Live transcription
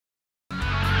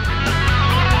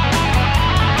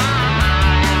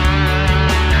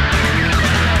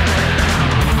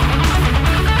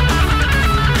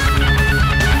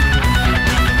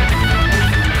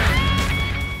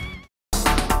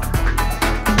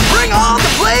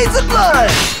blades of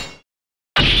blood!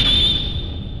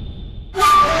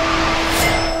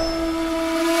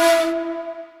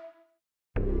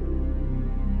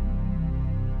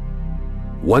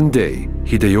 One day,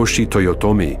 Hideyoshi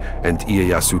Toyotomi and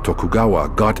Ieyasu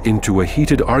Tokugawa got into a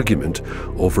heated argument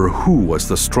over who was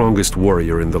the strongest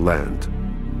warrior in the land.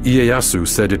 Ieyasu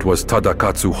said it was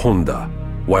Tadakatsu Honda,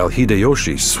 while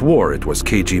Hideyoshi swore it was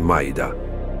Keiji Maeda.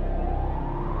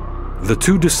 The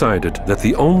two decided that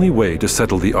the only way to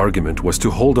settle the argument was to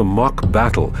hold a mock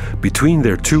battle between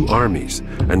their two armies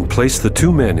and place the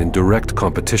two men in direct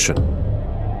competition.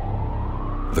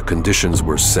 The conditions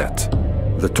were set.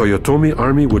 The Toyotomi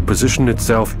army would position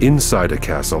itself inside a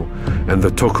castle, and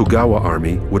the Tokugawa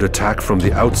army would attack from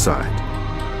the outside.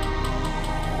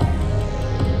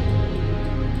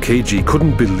 Keiji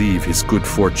couldn't believe his good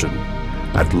fortune.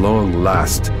 At long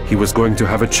last, he was going to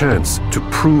have a chance to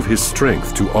prove his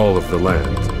strength to all of the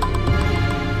land.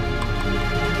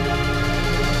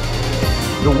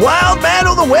 The Wild Man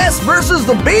of the West versus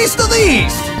the Beast of the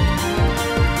East!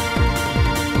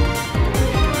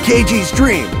 Keiji's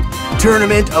Dream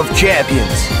Tournament of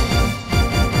Champions.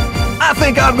 I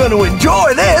think I'm going to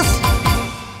enjoy this!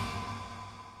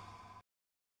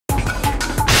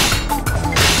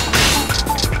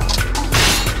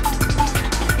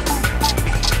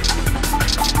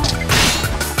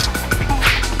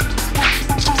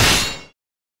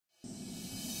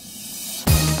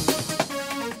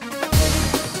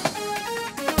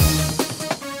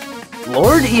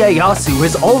 Lord Ieyasu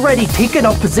has already taken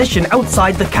up position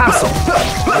outside the castle.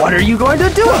 What are you going to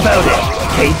do about it,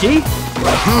 Keiji?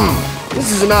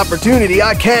 This is an opportunity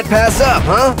I can't pass up,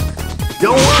 huh?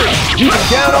 Don't worry, you can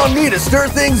count on me to stir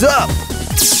things up.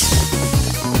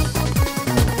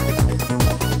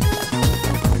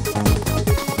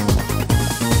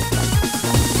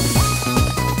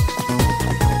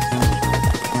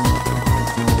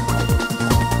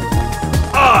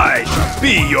 I shall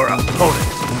be your opponent.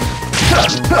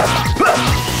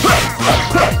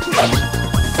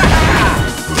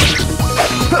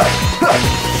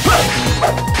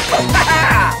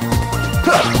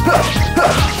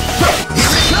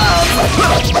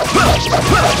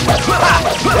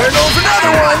 There goes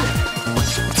another one!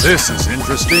 This is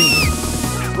interesting.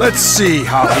 Let's see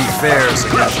how he fares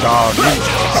against our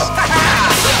ninjas.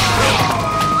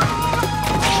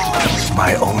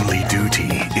 My only duty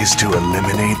is to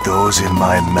eliminate those in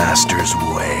my master's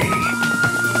way.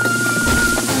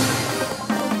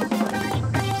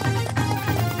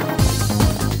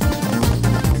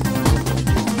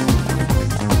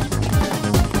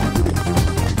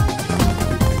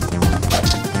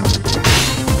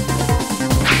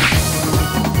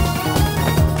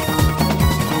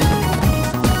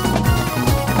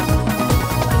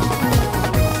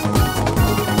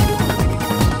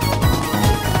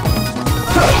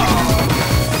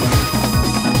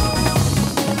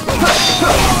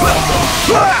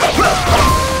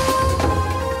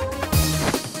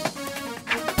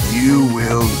 You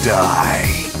will die.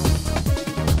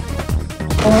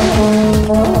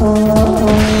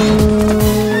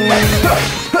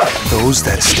 Those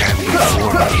that stand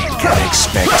before me can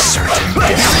expect certain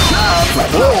death.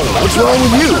 Whoa, what's wrong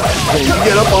with you? Hey, you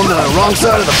get up on the wrong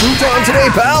side of the futon today,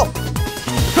 pal?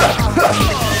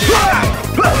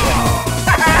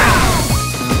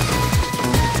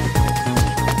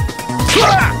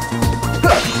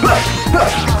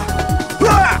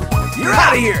 You're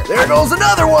out of here! There goes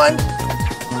another one!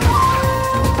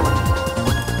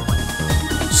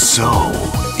 So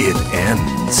it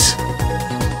ends.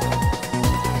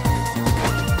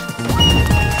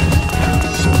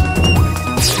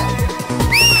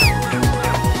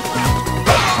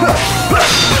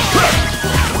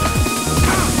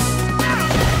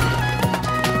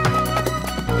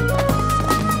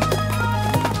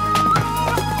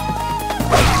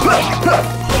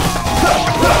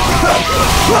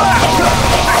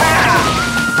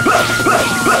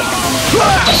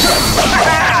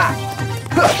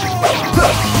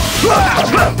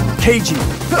 Keiji,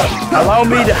 allow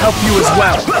me to help you as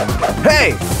well.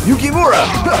 Hey, Yukimura!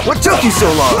 What took you so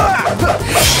long?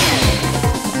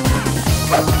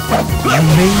 You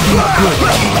may be good,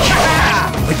 Keiji,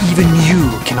 but even you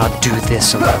cannot do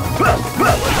this alone.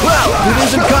 Well, it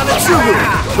isn't Kanetsugu!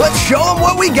 Let's show them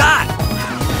what we got!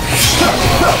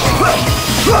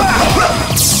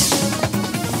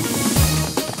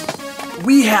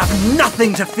 We have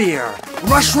nothing to fear.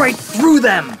 Rush right through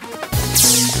them.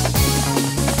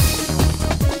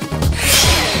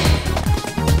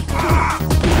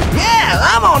 Yeah,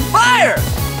 I'm on fire!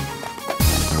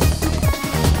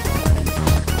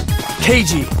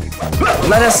 Keiji,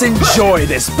 let us enjoy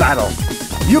this battle.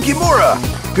 Yukimura,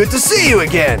 Good to see you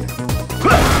again.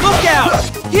 Look out!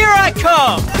 Here I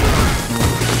come!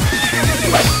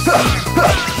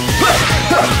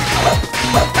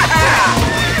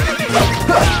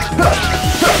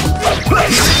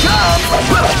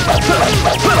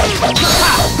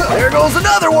 There goes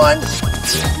another one!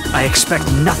 I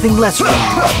expect nothing less from you,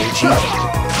 Keiji.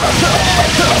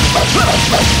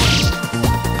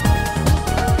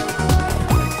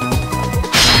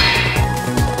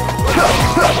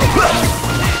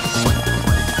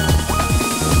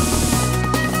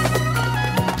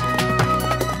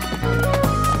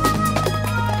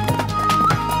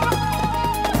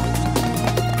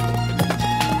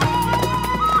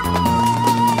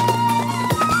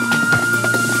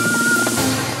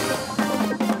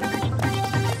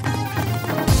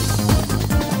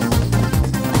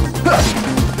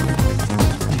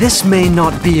 This may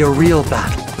not be a real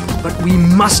battle, but we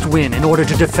must win in order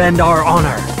to defend our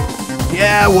honor.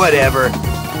 Yeah, whatever.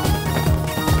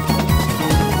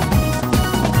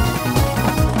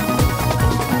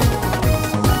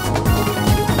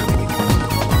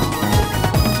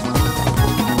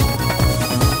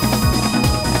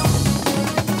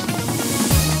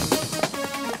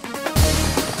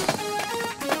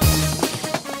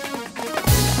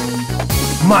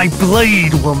 My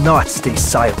blade will not stay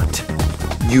silent.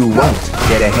 You won't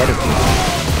get ahead of me.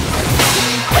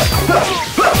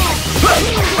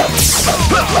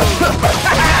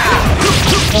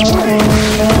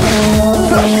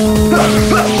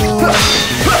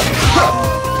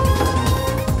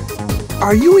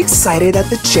 Are you excited at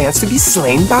the chance to be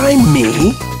slain by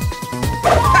me?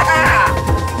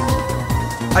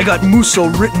 I got Muso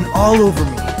written all over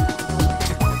me.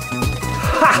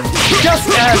 Ha! Just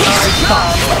as I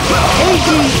thought,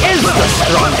 Keiji is the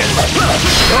strongest.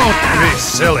 Don't be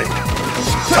silly.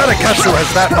 Tadakatsu has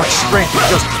that much strength with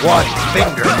just one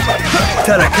finger.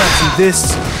 Tadakatsu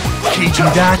this, Keiji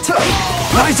that.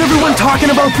 Why is everyone talking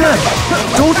about them?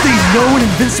 Don't they know an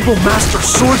invincible master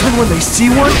swordsman when they see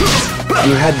one?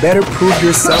 You had better prove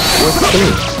yourself worth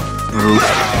killing, brute.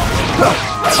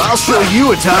 I'll show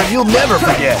you a time you'll never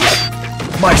forget.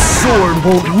 My sword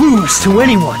won't lose to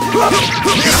anyone.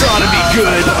 This ought to be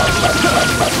good.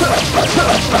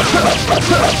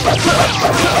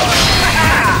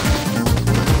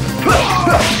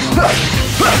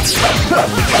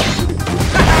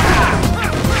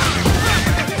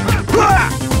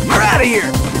 You're out of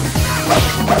here.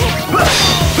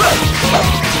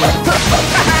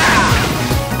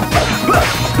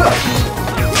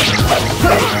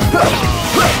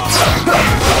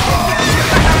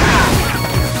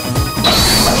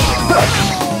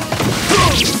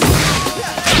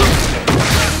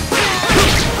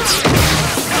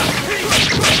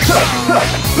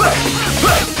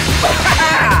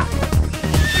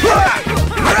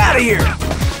 You're out of here!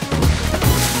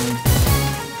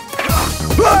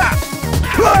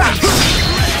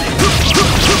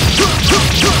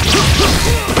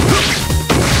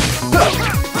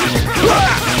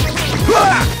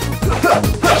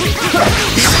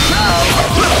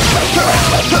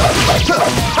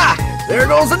 Ha! There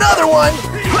goes another one!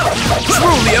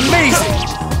 Truly amazing!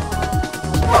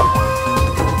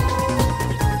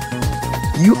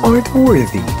 You aren't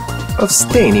worthy of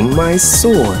staining my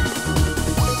sword.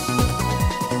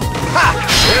 Ha!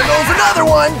 There goes another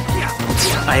one!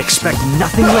 I expect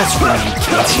nothing less from you,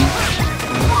 Keiji.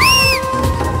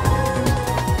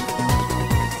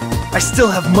 I still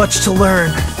have much to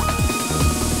learn.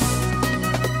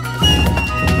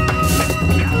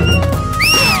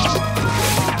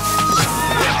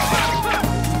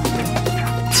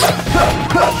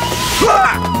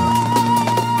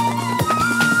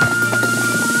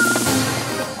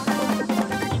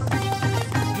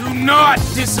 Do not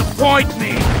disappoint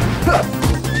me!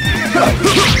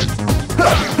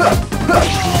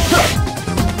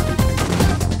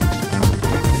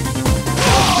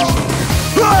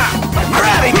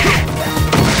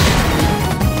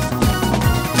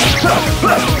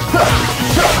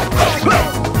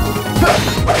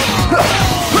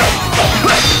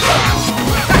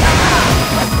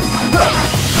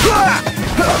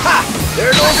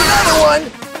 There goes another one!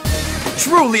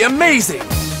 Truly amazing!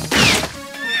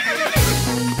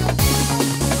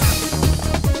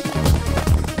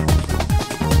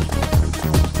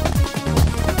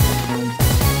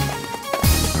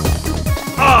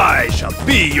 I shall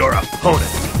be your opponent.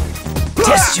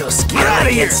 Test your skill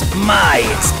against my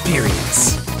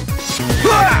experience.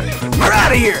 You're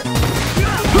out of here!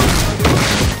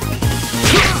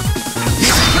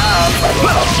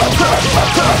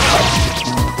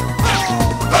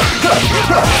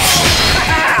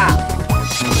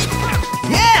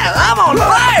 Yeah, I'm on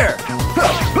fire!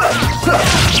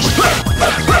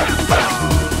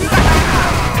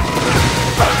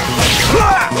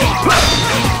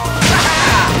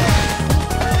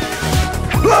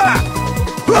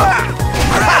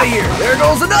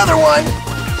 another one!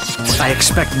 I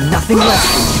expect nothing less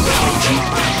from you, Keiji.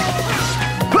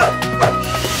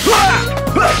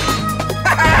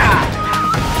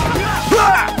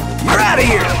 You're out of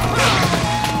here!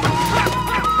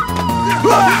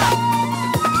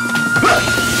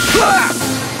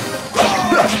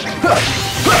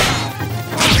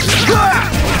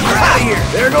 You're out of here!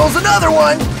 There goes another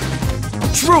one!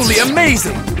 Truly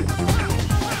amazing!